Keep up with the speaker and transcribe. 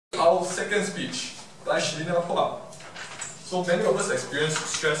our second speech by Shillina Phua. So many of us experience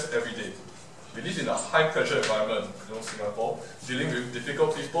stress every day. We live in a high-pressure environment, Singapore, dealing with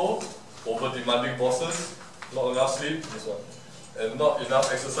difficult people, over-demanding bosses, not enough sleep, this one, and not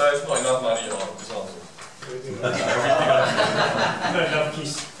enough exercise, not enough money, or this one also.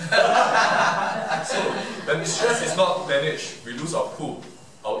 So, when stress is not managed, we lose our cool,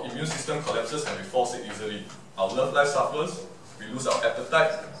 our immune system collapses and we fall sick easily. Our love life suffers, we lose our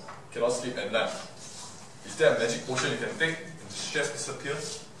appetite, cannot sleep at night. Is there a magic potion you can take and the stress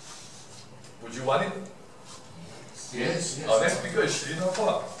disappears? Would you want it? Yes. Our next speaker is Shillina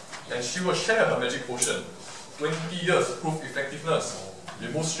Phua, and she will share her magic potion. 20 years proof effectiveness.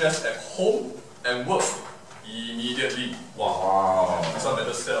 Remove stress at home and work immediately. Wow. This one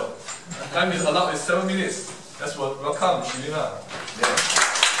better sell. Time is allowed is 7 minutes. Let's welcome Shillina. Yeah.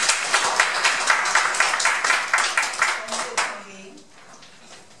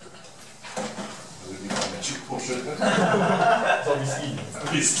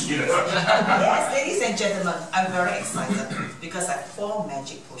 Yes, ladies and gentlemen, I'm very excited because I have 4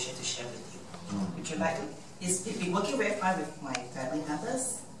 magic potions to share with you. Would you like to? It's been working very fine with my family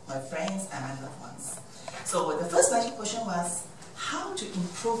members, my friends, and my loved ones. So the first magic potion was how to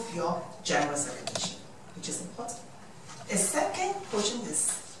improve your general circulation, which is important. The second potion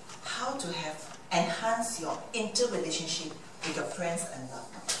is how to enhance your interrelationship with your friends and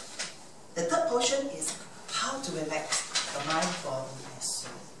loved ones. The third potion is how to relax the mind, body, and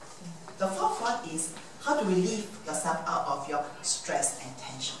soul. The fourth one is how to relieve yourself out of your stress and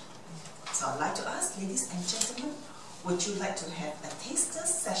tension. So I'd like to ask, ladies and gentlemen, would you like to have a taster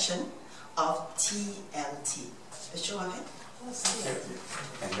session of TLT? Let's show our hand.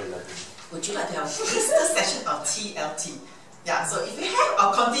 Would you like to have a taster session of TLT? Yeah, so if you have,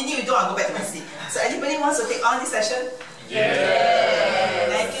 I'll continue, you don't, I'll go back to my seat. So anybody wants to take on this session? Yeah.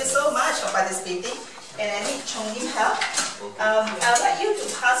 Thank you so much for participating. And I need Chong-Lim help. I'd like you to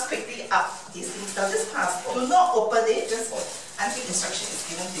pass quickly up these things. Now just pass. Do not open it, just until instruction is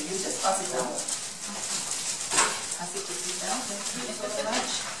given to you. Just pass it down. Pass it quickly down. Thank you so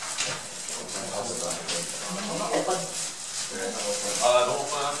much. Not open. Don't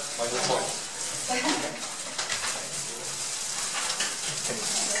open microphone.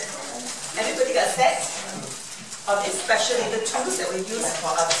 Everybody got a set of especially the tools that we use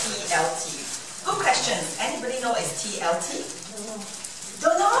for our TLT. Good question. Anybody know what is TLT?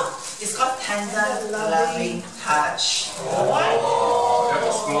 Don't know? It's called tender loving touch. That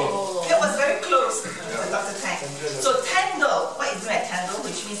was close. It was very close to Dr. Tang. So tender, what is meant tender,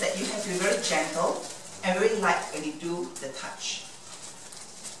 which means that you have to be very gentle and very light when you do the touch.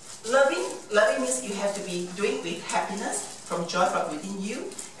 Loving means you have to be doing with happiness, from joy from within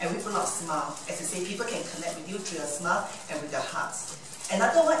you, and with a lot of smile. As I say, people can connect with you through your smile and with their hearts.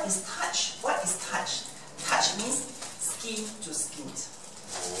 Another one is touch. What is touch? Touch means skin to skin.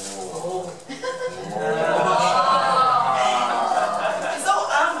 Oh. So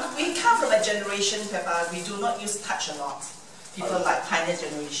we come from a generation whereby we do not use touch a lot. People like Pioneer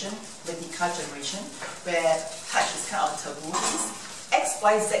generation, Vertical generation, where touch is kind of taboo.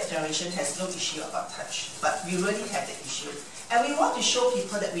 XYZ generation has no issue about touch, but we really have the issue. And we want to show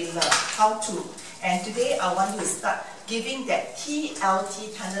people that we love how to. And today I want you to start giving that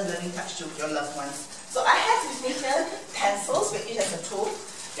TLT, tender loving touch, to your loved ones. So I have with me here pencils, with each as a tool.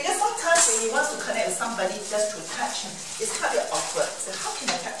 Because sometimes when you want to connect with somebody just through touch, it's kind of awkward. So how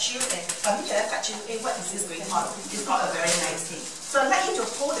can I touch you? And how can I touch you? Hey, what is this going on? It's not a very nice thing. So I'd like you to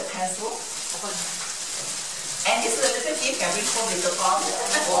hold the pencil. And this is a little gift can bring home later on.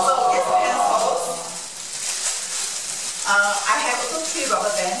 So this pencil. I have also 3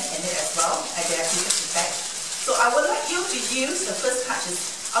 rubber bands in it as well, and they are fitted to back. So I would like you to use the first touch.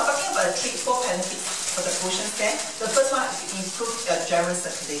 I'm talking about the 4 benefits for the potions there. The first one is to improve your general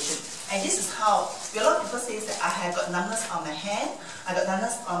circulation. And this is how, a lot of people say that I have got numbness on my hand, I got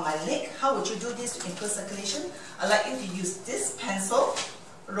numbness on my leg. How would you do this to improve circulation? I'd like you to use this pencil,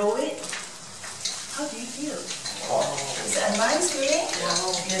 roll it. How do you feel? Is it a nice feeling?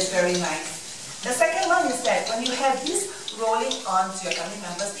 It is very nice. The second one is that when you have this rolling on to your family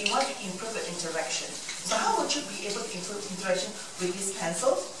members, you want to improve your interaction. So how would you be able to improve interaction with this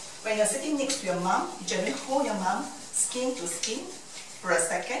pencil? When you're sitting next to your mom, you generally hold your mom skin to skin for a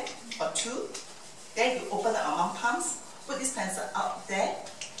second or 2. Then you open up your mom palms, put this pencil out there,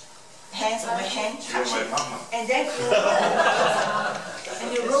 hands over hand, touch it, and then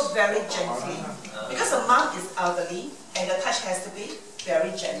you roll very gently. Because the mom is elderly, and the touch has to be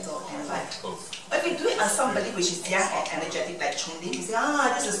very gentle and light. But if you do it on somebody which is young and energetic like Chong-Lim, you say,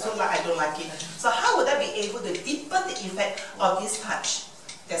 this is too light, I don't like it. So how would I be able to deepen the effect of this touch?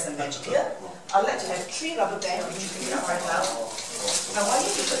 There's a magic here. I'd like to have 3 rubber bands, which you can pick up right now. I want you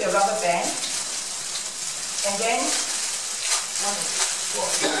to put your rubber band, and then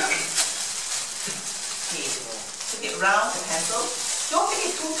put it around the pencil. Don't make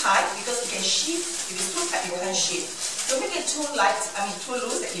it too tight because you can sheath. If it's too tight, you can't sheath. Don't make it too light, too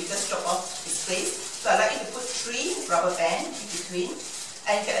loose that you just drop off its place. So I'd like you to put 3 rubber bands in between,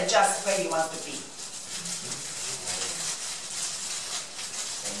 and you can adjust where you want to be.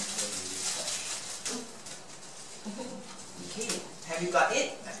 Okay, have you got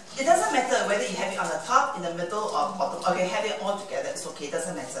it? It doesn't matter whether you have it on the top, in the middle, or bottom, or you have it all together, it's okay, it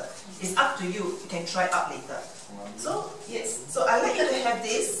doesn't matter. It's up to you, you can try it out later. So, yes, so I'd like you to have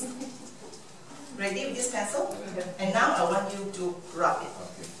this ready with this pencil, and now I want you to rub it.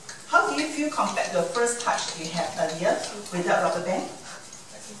 How do you feel compared to the first touch that you had earlier without rubber band?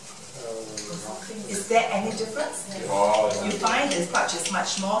 Is there any difference? You find this touch is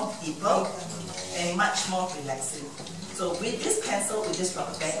much more deeper and much more relaxing. So with this pencil, with this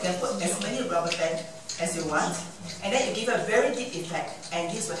rubber band, you can put as many rubber bands as you want, and then you give a very deep effect, and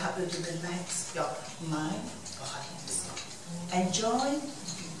this will help you to relax your mind, body, and soul. Enjoy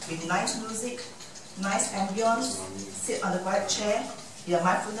with nice music, nice ambience, sit on the quiet chair, in a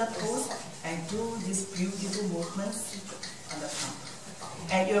mindfulness pose, and do these beautiful movements on the palm.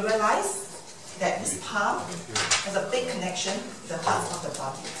 And you realize that this palm has a big connection with the heart of the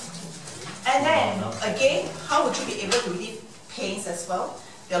body. And then, again, how would you be able to relieve pains as well?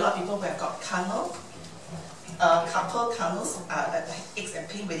 There are a lot of people who have got carpal tunnels, aches and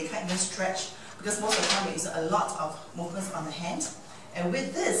pain where they can't even stretch, because most of the time we use a lot of movements on the hand. And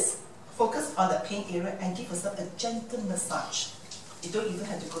with this, focus on the pain area and give yourself a gentle massage. You don't even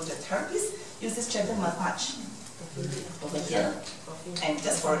have to go to a therapist. Use this gentle massage over here. And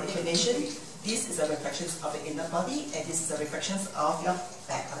just for explanation, this is a reflection of the inner body, and this is a reflection of your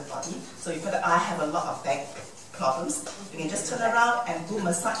back of the body. So you put, I have a lot of back problems. You can just turn around and do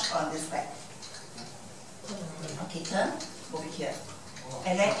massage on this back. Okay, turn over here.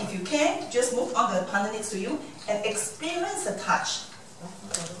 And then if you can, just move on to the partner next to you and experience the touch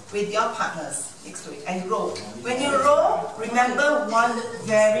with your partners next to it, and roll. When you roll, remember one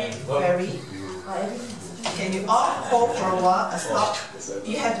very, can you all hold for a while and stop?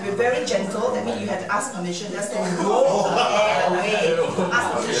 You have to be very gentle. That means you have to ask permission. Just don't roll the air away. Ask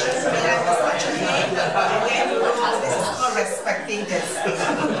permission. May I massage your head? And then this is called respecting this.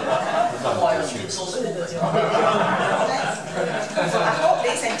 So I hope,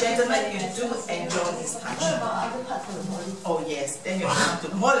 ladies and gentlemen, you do enjoy this touch. Oh yes, then you have to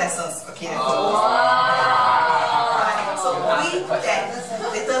do more lessons. Okay. So with that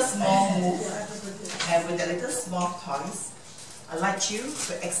little small move and with the little small toys, I'd like you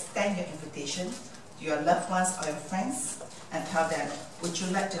to extend your invitation to your loved ones or your friends and tell them, would you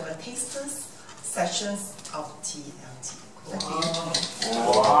like to have a taster's sessions of TLT?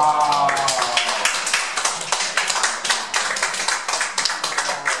 Wow.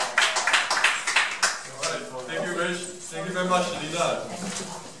 Thank you very much, Shillina.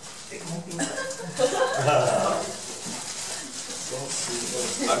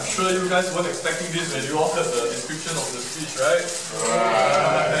 I'm sure you guys weren't expecting this when you all heard the description of the speech, right?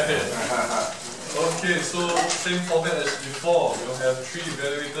 Okay, so same format as before. We'll have 3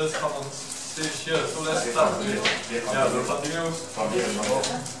 evaluators come on stage here. So let's start with we'll continue.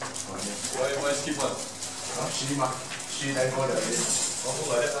 Why skip one? She then go the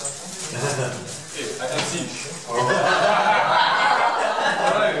Also like that. Okay, I can see.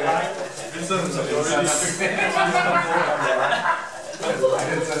 Alright, Vincent, you're ready.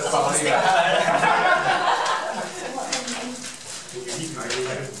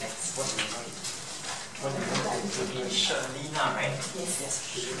 Shillina, right? Yes.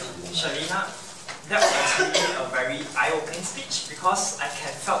 Shillina, that was really a very eye-opening speech because I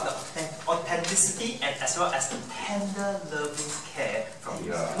can felt the authenticity and as well as the tender, loving care from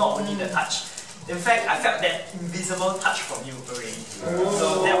you. Not only the touch. In fact, I felt that invisible touch from you already.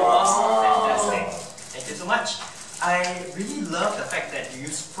 So that was fantastic. Thank you so much. I really love the fact that you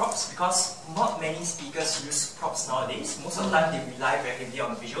use props because not many speakers use props nowadays. Most of the time they rely very heavily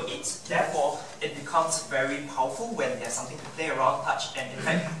on the visual aids. Therefore, it becomes very powerful when there's something to play around, touch, and in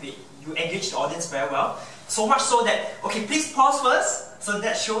fact, you engage the audience very well. So much so that, okay, please pause first. So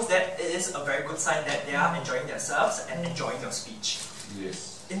that shows that it is a very good sign that they are enjoying themselves and enjoying your speech.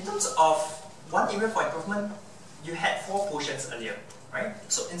 Yes. In terms of one area for improvement, you had 4 portions earlier, right?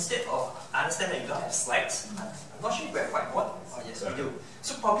 So instead of I understand that you don't have slides. I'm not sure if you have whiteboard. Oh yes, we do.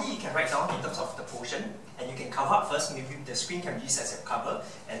 So probably you can write down in terms of the portion, and you can cover up first. Maybe the screen can be used as your cover,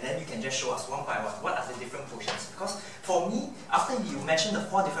 and then you can just show us one by one what are the different portions. Because for me, after you mentioned the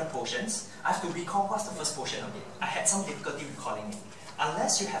 4 different portions, I have to recall what's the first portion of it. I had some difficulty recalling it.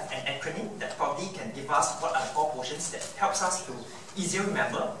 Unless you have an acronym that probably can give us what are the 4 portions that helps us to easier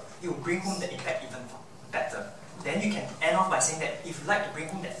remember, it will bring home the impact even better. Then you can end off by saying that if you'd like to bring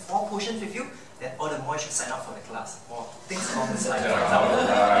home that 4 portions with you, then all the more you should sign up for the class. Or things along this line, for example.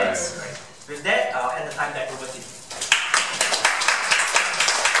 Yes, right. With that, I'll hand the time back over to you.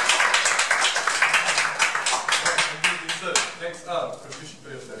 Thank you, Vincent. Next up, please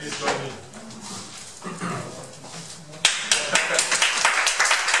join me.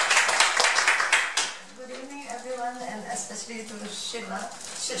 Good evening, everyone, and especially to Shillina.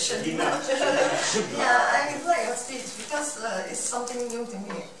 Yeah, I like your speech because it's something new to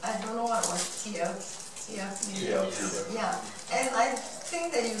me. I don't know what was TLT. Yeah, and I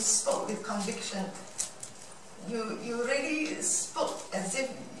think that you spoke with conviction. You really spoke as if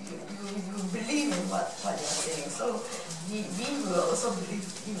you believe in what you're saying. So we will also believe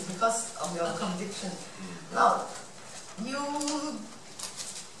you because of your conviction. Now, you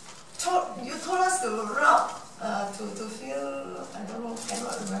told us to rub, to feel, I don't know,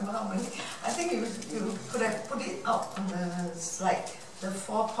 cannot remember how many. I think you could have put it out on the slide, the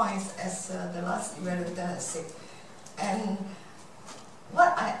 4 points as the last evaluator has said. And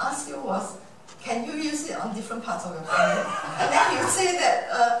what I asked you was, can you use it on different parts of your body? And then you say that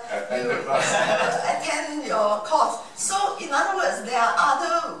you attend your course. So in other words, there are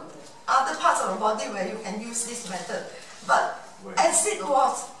other parts of the body where you can use this method. But as it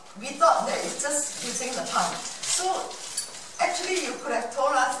was, we thought that it's just using the palm. So actually you could have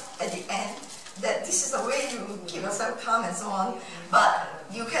told us at the end that this is the way you keep yourself calm and so on. But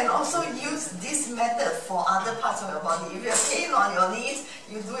you can also use this method for other parts of your body. If you have pain on your knees,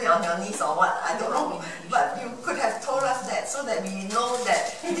 you do it on your knees or what, I don't know. But you could have told us that so that we know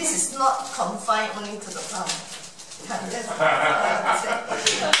that this is not confined only to the palm. That's all I have to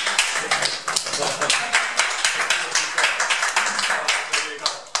say.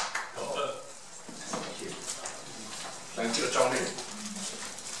 Thank you, Johnny.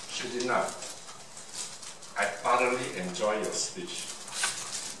 Shillina, I thoroughly enjoy your speech.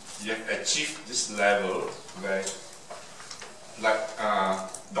 You have achieved this level where, like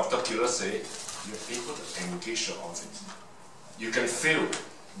Dr. Kira said, you're able to engage your audience. You can feel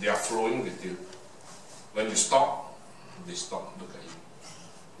they are flowing with you. When you stop, they stop, look at you.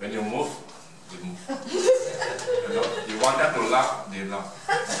 When you move, they move. You want them to laugh, they laugh.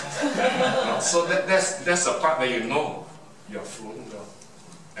 So that's the part where you know you're flowing well.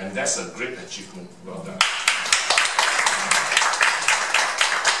 And that's a great achievement. Well done.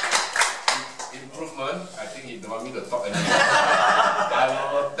 Improvement, I think he don't want me to talk anymore. I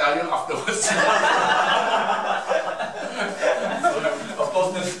will tell you afterwards. Of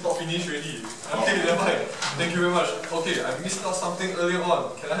course, that's not finished already. Okay, never mind. Thank you very much. Okay, I missed out something earlier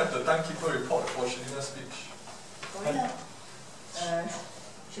on. Can I have the timekeeper report for Shillina's speech?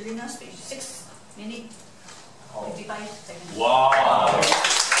 Shillina's speech, 6 minutes, 55 seconds. Wow!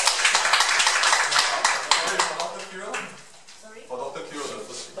 For Dr. Kira? Sorry? For Dr. Kira, the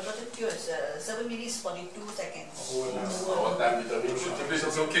first speech. For Dr. Kira, it's 7 minutes, 42 seconds. Our time determined.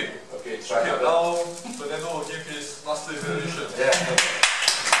 It's okay. Okay, try Okay, it. now Fernando will give his master evaluation.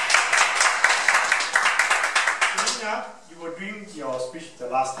 Shillina, you were doing your speech the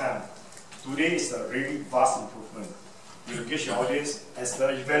last time. Today is a really vast improvement. You engage your audience. As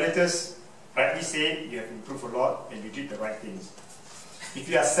the evaluators rightly say, you have improved a lot and you did the right things. If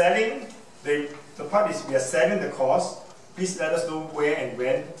you are selling, the part is if you are selling the course, please let us know where and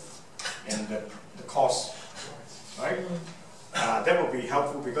when and the cost. Right? That will be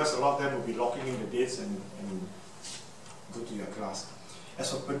helpful because a lot of them will be locking in the dates and go to your class.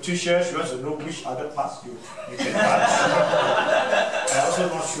 As for Patricia, she wants to know which other parts you can touch. I'm also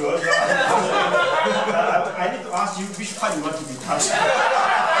not sure. I need to ask you which part you want to be touched.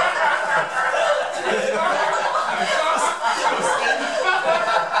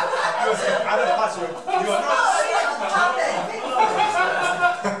 Other parts you are not.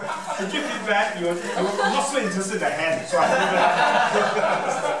 To give feedback, you're not so interested in the hand. So the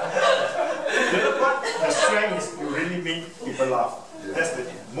other part, the strength is you really make people laugh. That's the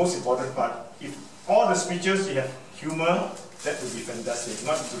most important part. If all the speeches you have humor, that would be fantastic,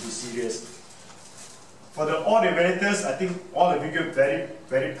 not to be serious. For all the evaluators, I think all of you give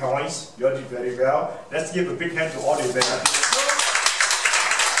very points. You all did very well. Let's give a big hand to all the evaluators.